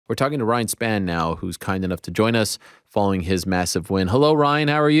We're talking to Ryan Spann now, who's kind enough to join us following his massive win. Hello, Ryan.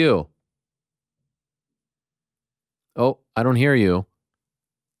 How are you? Oh, I don't hear you.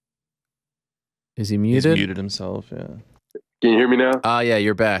 Is he muted? He's muted himself, yeah. Can you hear me now? Yeah,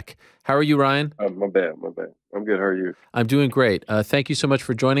 you're back. How are you, Ryan? My bad. I'm good. How are you? I'm doing great. Thank you so much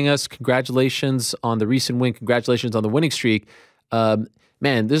for joining us. Congratulations on the recent win. Congratulations on the winning streak.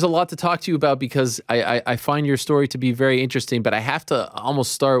 Man, there's a lot to talk to you about because I find your story to be very interesting, but I have to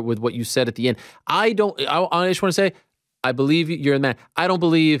almost start with what you said at the end. I just want to say, I believe you're the man. I don't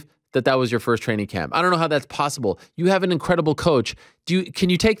believe that was your first training camp. I don't know how that's possible. You have an incredible coach.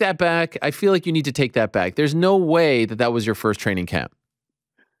 Can you take that back? I feel like you need to take that back. There's no way that was your first training camp.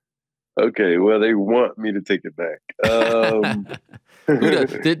 Okay, well, they want me to take it back.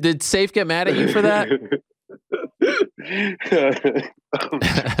 Did Safe get mad at you for that?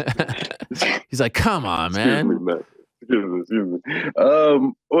 He's like, come on, man. Excuse me.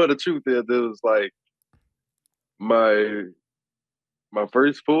 Well, the truth is, it was like my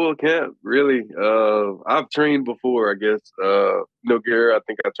first full camp, really. I've trained before, I guess. Gary, I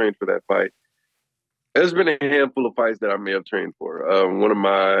think I trained for that fight. There's been a handful of fights that I may have trained for. One of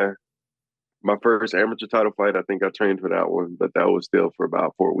my first amateur title fight, I think I trained for that one, but that was still for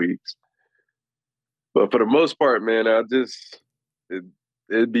about 4 weeks. But for the most part, man,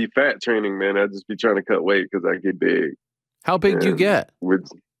 it'd be fat training, man. I'd just be trying to cut weight because I get big. How big do you get?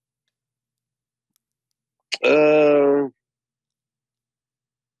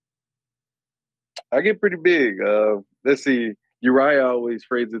 I get pretty big. Let's see. Uriah always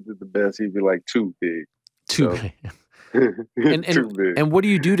phrases it the best. He'd be like too big. Too big. Too big. And what do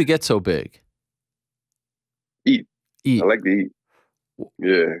you do to get so big? Eat. I like to eat.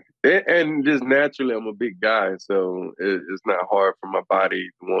 Yeah. And just naturally, I'm a big guy, so it's not hard for my body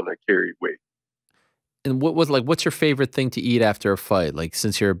to want to carry weight. And what's your favorite thing to eat after a fight? Like,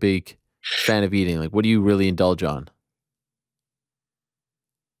 since you're a big fan of eating, like, what do you really indulge on?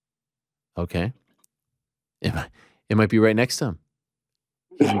 Okay. It might be right next to him.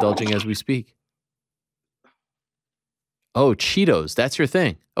 He's indulging as we speak. Oh, Cheetos. That's your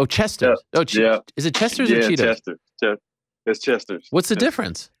thing. Oh, Chester's. Yeah. Is it Chester's or Cheetos? Chester's. It's Chester's. What's the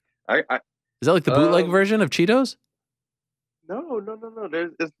difference? Is that like the bootleg version of Cheetos? No.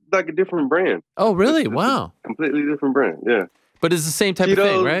 It's like a different brand. Oh, really? It's wow. A completely different brand, yeah. But it's the same type of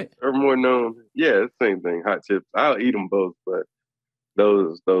thing, right? Are more known. Yeah, it's the same thing. Hot chips. I'll eat them both, but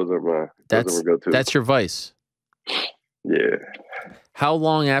those are my go-to. That's your vice. Yeah. How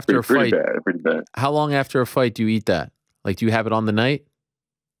long after a fight? Pretty bad. How long after a fight do you eat that? Like, do you have it on the night?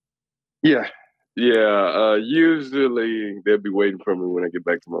 Yeah. Usually they'll be waiting for me when I get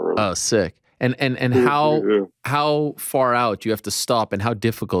back to my room. Oh, sick. And how far out do you have to stop, and how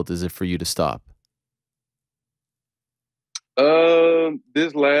difficult is it for you to stop?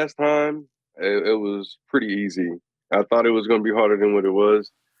 This last time it was pretty easy. I thought it was going to be harder than what it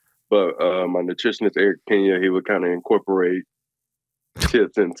was, but my nutritionist Eric Pena, he would kind of incorporate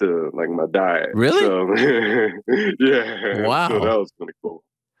chips into like my diet. Really? So, yeah. Wow. So that was pretty cool.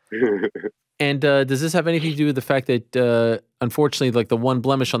 And does this have anything to do with the fact that unfortunately, like, the one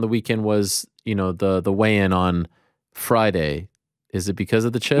blemish on the weekend was, the weigh-in on Friday? Is it because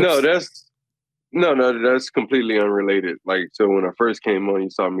of the chips? No, that's completely unrelated. Like, so when I first came on, you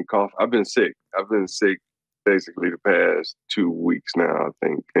saw me cough. I've been sick basically the past 2 weeks now, I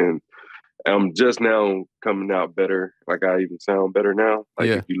think. And I'm just now coming out better. Like, I even sound better now. Like,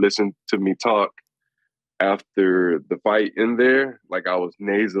 if you listen to me talk after the fight in there, like, I was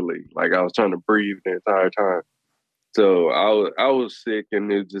nasally. Like, I was trying to breathe the entire time. So I was sick, and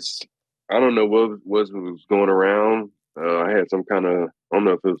it just, I don't know what was going around. I had some kind of, I don't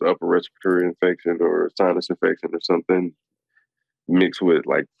know if it was upper respiratory infection or sinus infection or something mixed with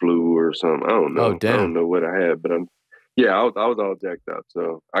like flu or something. I don't know. Oh, damn. I don't know what I had, but I was all jacked up.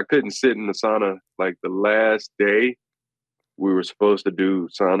 So I couldn't sit in the sauna. Like, the last day we were supposed to do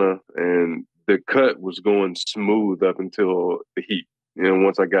sauna, and the cut was going smooth up until the heat.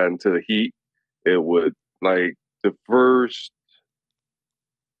 Once I got into the heat, it would, like, the first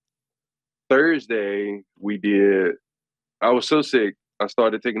Thursday I was so sick, I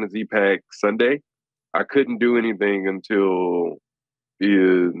started taking the Z-Pack Sunday. I couldn't do anything until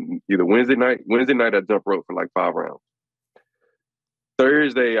either Wednesday night. Wednesday night, I jump rope for like 5 rounds.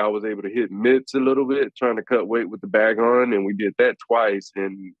 Thursday, I was able to hit mitts a little bit, trying to cut weight with the bag on, and we did that twice.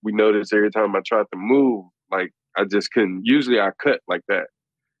 And we noticed every time I tried to move, like, I just couldn't. Usually I cut like that.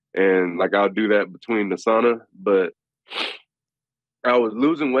 And, like, I'll do that between the sauna. But I was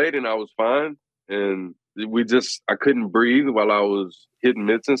losing weight and I was fine. And I couldn't breathe while I was hitting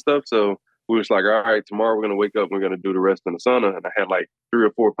mitts and stuff. So we was like, all right, tomorrow we're gonna wake up, we're gonna do the rest in the sauna. And I had like 3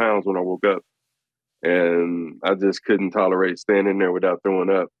 or 4 pounds when I woke up, and I just couldn't tolerate standing there without throwing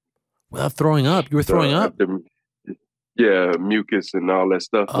up. Without throwing up? You were throwing up? Yeah, mucus and all that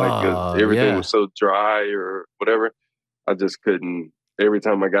stuff. Like Oh, everything yeah. was so dry or whatever. I just couldn't. Every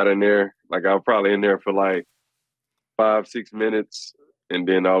time I got in there, like I was probably in there for like 5, 6 minutes, and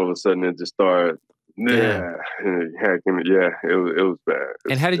then all of a sudden it just started. Damn. Yeah, hacking. Yeah, it was bad.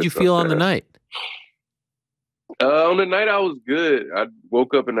 And how did you feel on the night? On the night I was good. I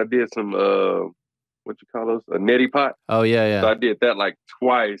woke up and I did some what you call those, a neti pot. Oh yeah, So yeah. I did that like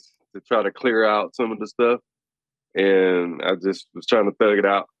twice to try to clear out some of the stuff, and I just was trying to thug it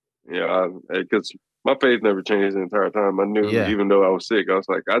out. Yeah, because my faith never changed the entire time. I knew, Yeah. even though I was sick, I was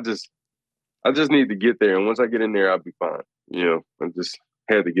like, I just need to get there, and once I get in there, I'll be fine. You know, I just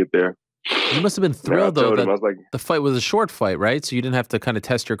had to get there. You must have been thrilled though that I was like, the fight was a short fight, right? So you didn't have to kind of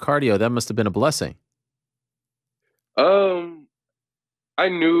test your cardio. That must have been a blessing. I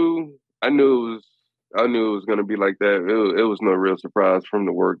knew, I knew it was gonna be like that. It was no real surprise from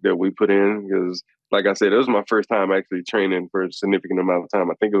the work that we put in, because, like I said, it was my first time actually training for a significant amount of time.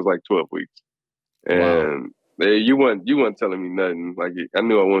 I think it was like 12 weeks, Wow. and you weren't telling me nothing. Like, I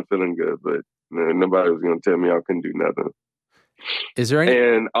knew I wasn't feeling good, but nobody was gonna tell me I couldn't do nothing. Is there any?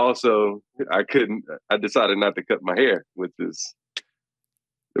 And also, I couldn't. I decided not to cut my hair, which is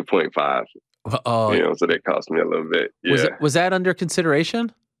the 0.5. Oh, So that cost me a little bit. Yeah, was that under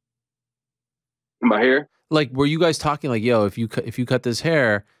consideration? my hair. Like, were you guys talking like, yo, if you cut this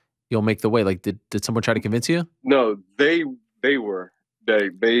hair, you'll make the weight? Like, did someone try to convince you? No, they were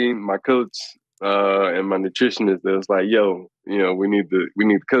my coach and my nutritionist. They was like, yo, we need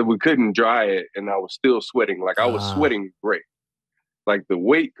because we couldn't dry it, and I was still sweating. Like, I was sweating great. Like, the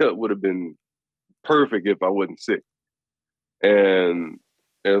weight cut would have been perfect if I wasn't sick. And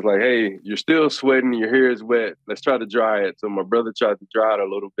it was like, hey, you're still sweating, your hair is wet. Let's try to dry it. So my brother tried to dry it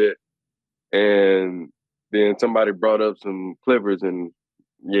a little bit, and then somebody brought up some clippers, and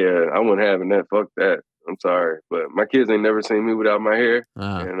yeah, I wasn't having that. Fuck that. I'm sorry, but my kids ain't never seen me without my hair,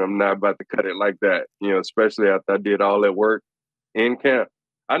 and I'm not about to cut it like that. Especially after I did all that work in camp.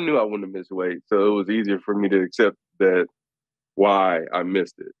 I knew I wouldn't have missed weight, so it was easier for me to accept that why I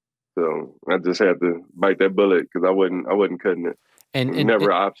missed it. So I just had to bite that bullet, because I wasn't cutting it. And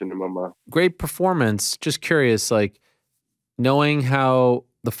never an option in my mind. Great performance. Just curious, like, knowing how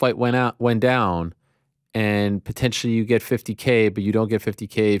the fight went down, and potentially you get 50K, but you don't get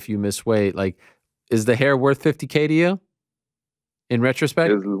 50K if you miss weight. Like, is the hair worth 50K to you? In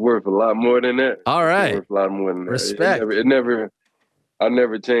retrospect, it's worth a lot more than that. All right, it's worth a lot more than that. Respect. I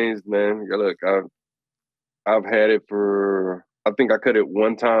never changed, man. Look, I've had it for. I think I cut it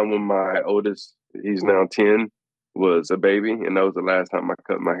one time when my oldest, he's now 10, was a baby, and that was the last time I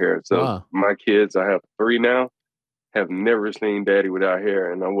cut my hair. So my kids, I have 3 now, have never seen daddy without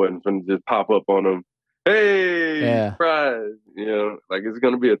hair, and I wasn't going to just pop up on them. Hey, surprise! Like, it's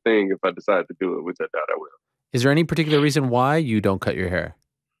going to be a thing if I decide to do it, which I doubt I will. Is there any particular reason why you don't cut your hair?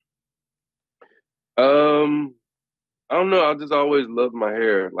 I don't know. I just always loved my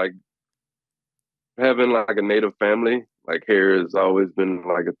hair. Like, having like a native family, like, hair has always been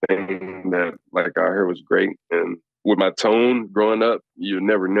like a thing that, like, our hair was great. And with my tone growing up, you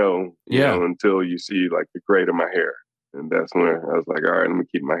never know, you know, until you see like the grade of my hair. And that's when I was like, all right, let me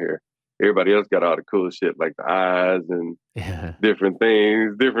keep my hair. Everybody else got all the cool shit, like the eyes and different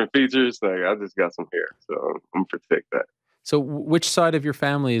things, different features. Like, I just got some hair, so I'm gonna protect that. So which side of your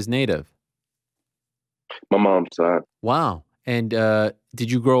family is native? My mom's side. Wow. And did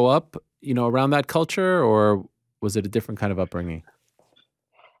you grow up, around that culture, or was it a different kind of upbringing?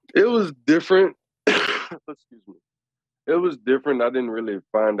 It was different. Excuse me. It was different. I didn't really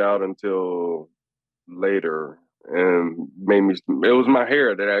find out until later, and it was my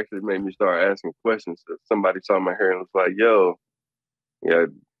hair that actually made me start asking questions. Somebody saw my hair and was like, yo, yeah,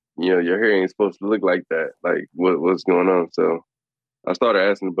 your hair ain't supposed to look like that. Like, what's going on? So I started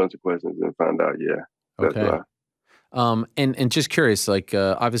asking a bunch of questions and found out, that's why. And just curious, like,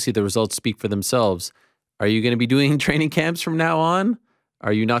 obviously the results speak for themselves. Are you going to be doing training camps from now on?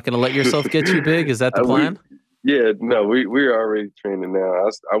 Are you not going to let yourself get too big? Is that the plan? We're already training now.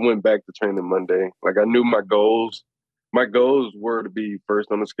 I went back to training Monday. Like, I knew my goals. My goals were to be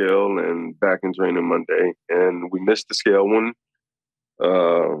first on the scale and back in training Monday. And we missed the scale one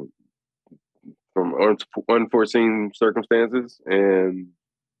from unforeseen circumstances.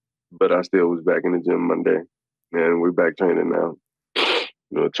 But I still was back in the gym Monday. And we're back training now.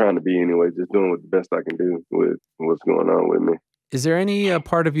 Trying to be anyway, just doing what the best I can do with what's going on with me. Is there any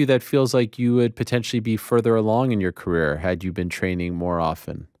part of you that feels like you would potentially be further along in your career had you been training more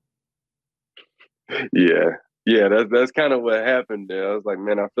often? Yeah. Yeah, that's kind of what happened there. I was like,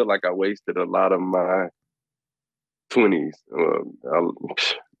 man, I feel like I wasted a lot of my 20s.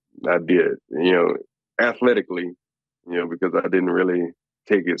 I did, athletically, because I didn't really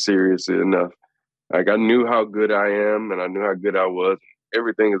take it seriously enough. Like I knew how good I am and I knew how good I was.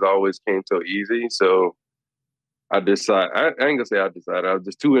 Everything has always came so easy. So I ain't gonna say I decided, I was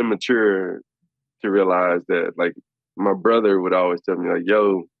just too immature to realize that like my brother would always tell me like,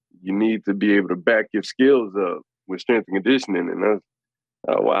 yo, you need to be able to back your skills up with strength and conditioning. And I was,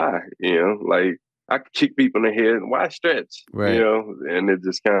 why? Like I could kick people in the head. Why stretch? Right. And it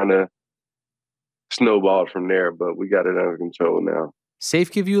just kind of snowballed from there, but we got it under control now.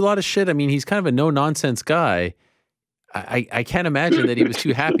 Safe give you a lot of shit. I mean, he's kind of a no nonsense guy. I can't imagine that he was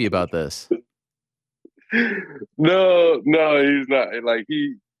too happy about this. No, he's not. Like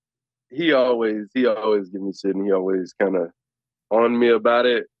he always give me shit, and he always kind of on me about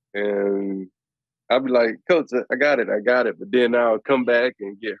it. And I'd be like, Coach, I got it. But then I'll come back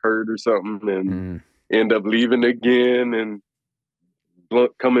and get hurt or something, and Mm. end up leaving again, and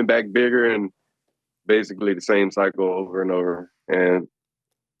coming back bigger, and basically the same cycle over and over. And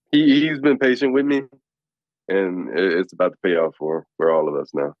he's been patient with me, and it's about to pay off for all of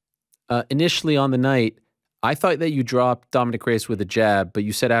us now. Initially on the night, I thought that you dropped Dominic Reyes with a jab, but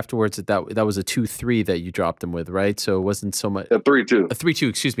you said afterwards that was a 2-3 that you dropped him with, right? So it wasn't so much A 3-2. a 3-2.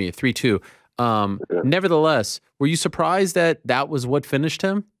 Excuse me, a 3-2. Yeah. Nevertheless, were you surprised that was what finished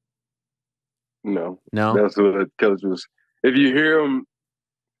him? No, No. that's what Coach was. If you hear him,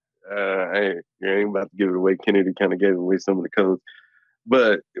 you ain't about to give it away. Kennedy kind of gave away some of the codes,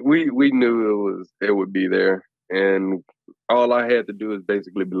 but we knew it would be there, and all I had to do is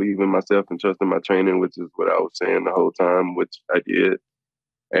basically believe in myself and trust in my training, which is what I was saying the whole time, which I did,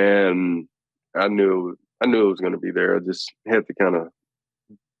 and I knew it was going to be there. I just had to kind of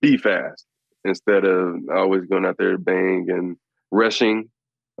be fast instead of always going out there bang and rushing.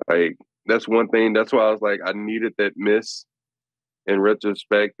 Like that's one thing. That's why I was like, I needed that miss in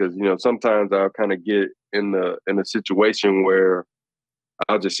retrospect, because sometimes I'll kind of get in a situation where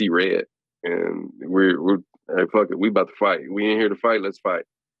I'll just see red, and we're hey, fuck it, we about to fight. We ain't here to fight. Let's fight.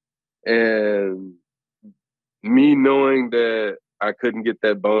 And me knowing that I couldn't get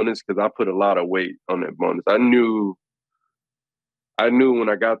that bonus because I put a lot of weight on that bonus. I knew when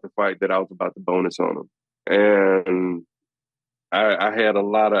I got the fight that I was about to bonus on him, and I had a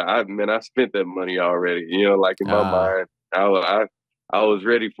lot of. I spent that money already. Like in my mind, I was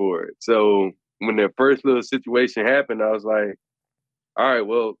ready for it. So when that first little situation happened, I was like, all right,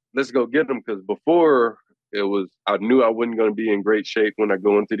 well, let's go get them. Because before I knew I wasn't going to be in great shape when I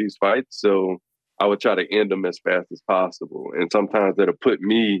go into these fights. So I would try to end them as fast as possible. And sometimes a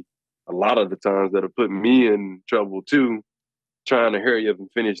lot of the times that'll put me in trouble too, trying to hurry up and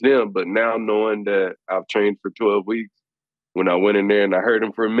finish them. But now knowing that I've trained for 12 weeks, when I went in there and I heard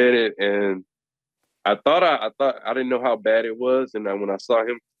him for a minute, and I thought I didn't know how bad it was. And then when I saw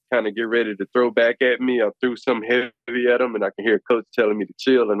him kind of get ready to throw back at me, I threw some heavy at him, and I can hear Coach telling me to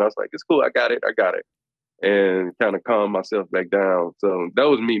chill. And I was like, it's cool. I got it. And kind of calm myself back down. So that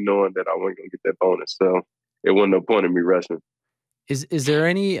was me knowing that I wasn't going to get that bonus. So it wasn't no point in me rushing. Is there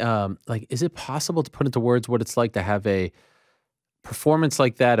any is it possible to put into words what it's like to have a performance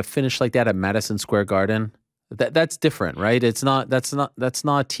like that, a finish like that at Madison Square Garden? That's different, right? That's not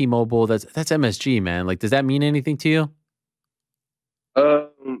T-Mobile, that's MSG, man. Like, does that mean anything to you?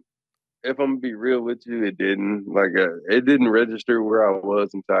 If I'm gonna be real with you, it didn't. It didn't register where I was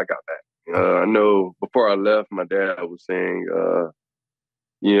until I got back. I know before I left, my dad was saying,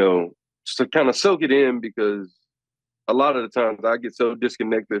 so kind of soak it in, because a lot of the times I get so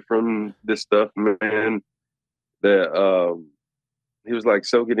disconnected from this stuff, man, that he was like,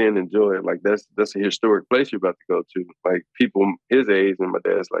 soak it in, enjoy it. Like that's a historic place you're about to go to. Like people his age, and my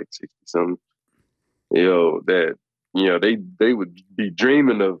dad's like 60 something, that they would be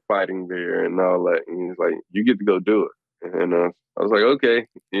dreaming of fighting there and all that. And he's like, you get to go do it. And I was like, okay,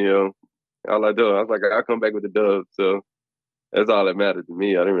 all I do, I was like, I'll come back with the dub. So that's all that mattered to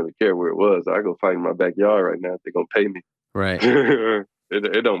me. I didn't really care where it was. I go fight in my backyard right now if they're gonna pay me. Right.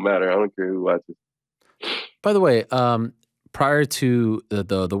 It don't matter. I don't care who watches. By the way, prior to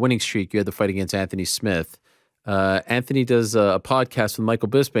the winning streak, you had the fight against Anthony Smith. Anthony does a podcast with Michael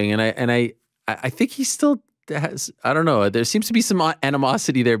Bisping, and I think he still has. I don't know. There seems to be some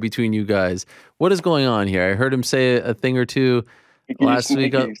animosity there between you guys. What is going on here? I heard him say a thing or two last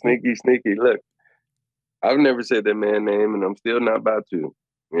week. Sneaky. Look, I've never said that man's name, and I'm still not about to.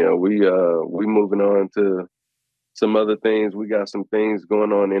 We moving on to some other things. We got some things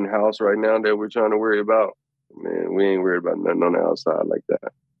going on in house right now that we're trying to worry about. Man, we ain't worried about nothing on the outside like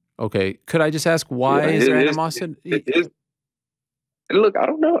that. Okay. Could I just ask why Yeah, is there animosity? look, I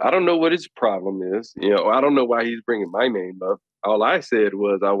don't know. I don't know what his problem is. I don't know why he's bringing my name up. All I said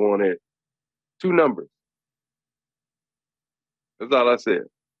was I wanted two numbers. That's all I said.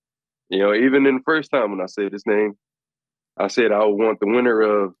 Even in the first time when I said his name, I said I want the winner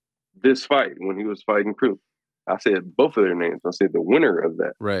of this fight when he was fighting Crew. I said both of their names. I said the winner of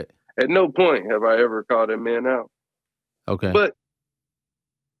that. Right. At no point have I ever called that man out. Okay. But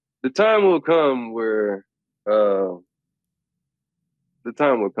the time will come where the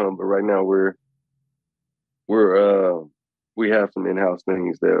time will come. But right now we're we have some in-house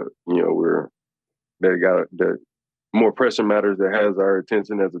things that that got that more pressing matters that has our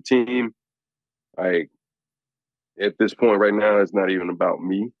attention as a team. Like at this point right now, it's not even about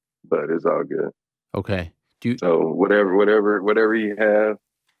me, but it's all good. Okay. So whatever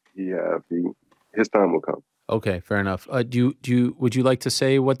his time will come. Okay, fair enough. Would you like to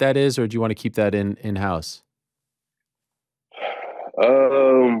say what that is, or do you want to keep that in-house?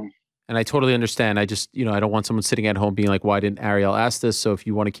 Um, And I totally understand. I just, I don't want someone sitting at home being like, why didn't Ariel ask this? So if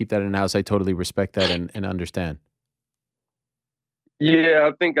you want to keep that in-house, I totally respect that and understand. yeah,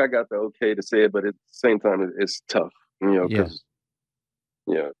 I think I got the okay to say it, but at the same time, it's tough, Yeah. because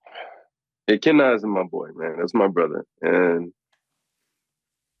Kenna is my boy, man. That's my brother, and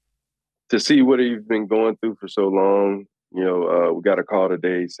to see what he's been going through for so long, we got a call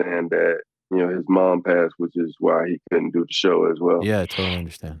today saying that his mom passed, which is why he couldn't do the show as well. Yeah, I totally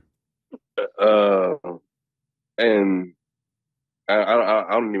understand. Uh, and I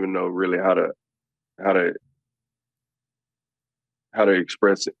don't even know really how to how to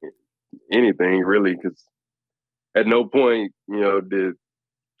express anything really, because at no point did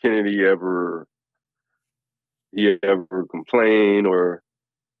Kennedy ever complain, or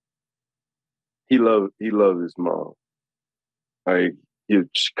he loved his mom. Like he'd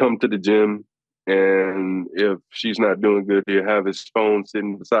come to the gym, and if she's not doing good, he'll have his phone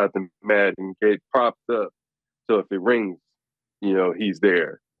sitting beside the mat and get propped up. So if it rings, he's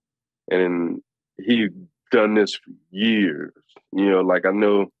there. And he done this for years. Like I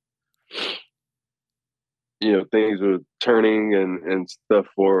know, things were turning and stuff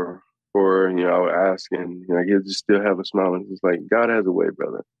I would ask, and he'll just still have a smile, and just like, God has a way,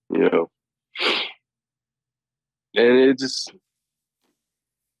 brother. And it just,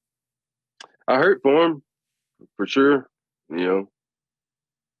 I hurt for him for sure.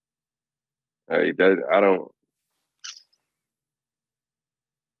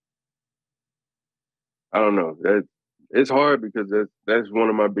 I don't know. That it's hard because that's one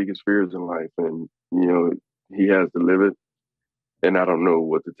of my biggest fears in life, and he has to live it, and I don't know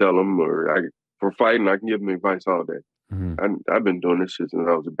what to tell him. For fighting, I can give him advice all day. Hmm. I've been doing this shit since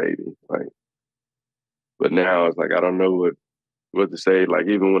I was a baby, like, but now it's like I don't know what to say. Like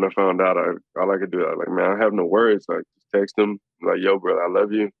even when I found out, all I could do, I was like, man, I have no words. Like just text him, like, yo, brother, I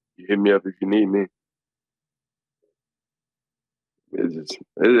love you. You hit me up if you need me.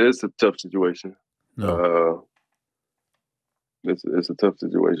 It's a tough situation. No. Uh, it's a tough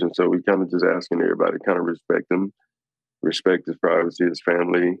situation. So we kind of just asking everybody to kind of respect him, respect his privacy, his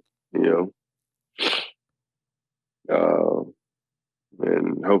family, you know,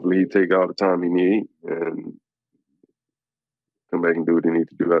 and hopefully he take all the time he need and come back and do what he need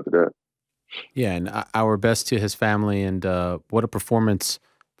to do after that. Yeah, and our best to his family, and what a performance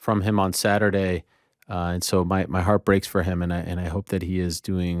from him on Saturday. And so my heart breaks for him, and I hope that he is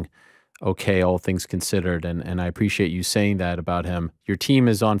doing okay, all things considered. And I appreciate you saying that about him. Your team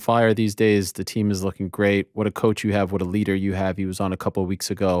is on fire these days. The team is looking great. What a coach you have. What a leader you have. He was on a couple of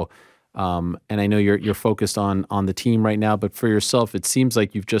weeks ago. And I know you're focused on the team right now, but for yourself, it seems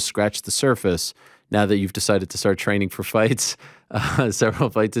like you've just scratched the surface now that you've decided to start training for fights, several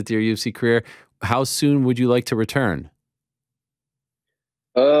fights into your UFC career. How soon would you like to return?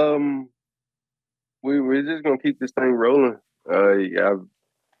 Um, we're just gonna keep this thing rolling. I've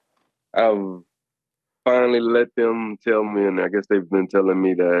finally let them tell me, and I guess they've been telling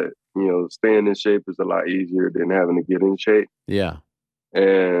me that staying in shape is a lot easier than having to get in shape. Yeah.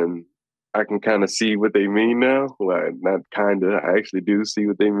 And I can kind of see what they mean now. Like not kind of, I actually do see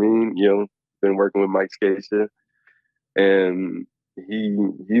what they mean. Been working with Mike Scatia, and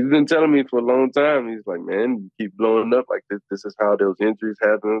he's been telling me for a long time. He's like, man, you keep blowing up like this. This is how those injuries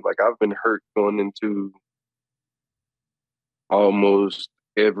happen. Like I've been hurt going into almost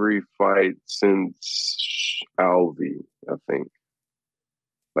every fight since Alvey, I think.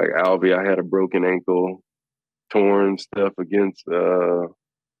 Like Alvey, I had a broken ankle, torn stuff against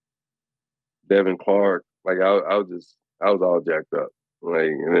Devin Clark. Like I was all jacked up. Like,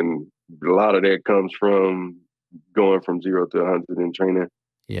 and then a lot of that comes from going from 0 to 100 in training.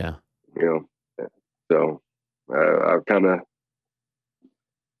 Yeah. You know, so I've kind of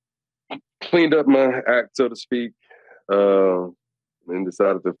cleaned up my act, so to speak, uh, and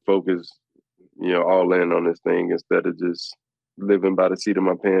decided to focus, all in on this thing instead of just living by the seat of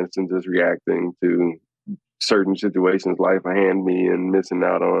my pants and just reacting to certain situations life hand me and missing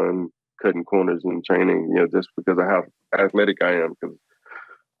out on cutting corners and training, just because of how athletic I am. Because,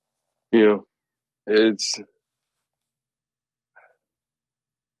 you know, it's,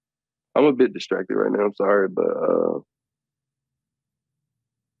 I'm a bit distracted right now. I'm sorry,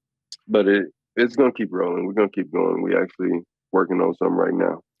 but it's gonna keep rolling. We're gonna keep going. We actually working on something right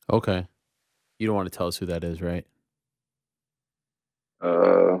now. Okay. You don't want to tell us who that is, right?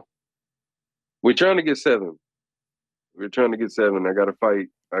 Uh, we're trying to get 7. We're trying to get 7. I gotta fight.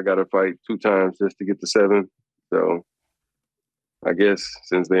 I gotta fight 2 times just to get to 7. So I guess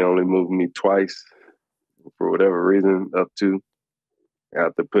since they only moved me twice for whatever reason up to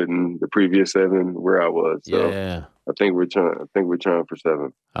after putting the previous 7 where I was. Yeah, So yeah, yeah. I think we're trying. I think we're trying for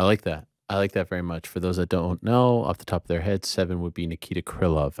 7. I like that. I like that very much. For those that don't know, off the top of their head, 7 would be Nikita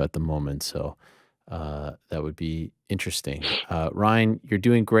Krylov at the moment. So that would be interesting. Ryan, you're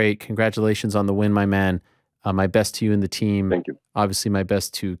doing great. Congratulations on the win, my man. My best to you and the team. Thank you. Obviously, my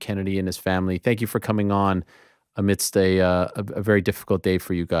best to Kennedy and his family. Thank you for coming on amidst a very difficult day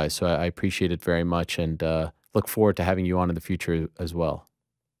for you guys. So I appreciate it very much and look forward to having you on in the future as well.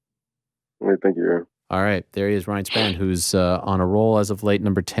 Thank you, Aaron. All right, there he is, Ryan Spann, who's on a roll as of late,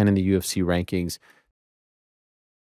 number 10 in the UFC rankings.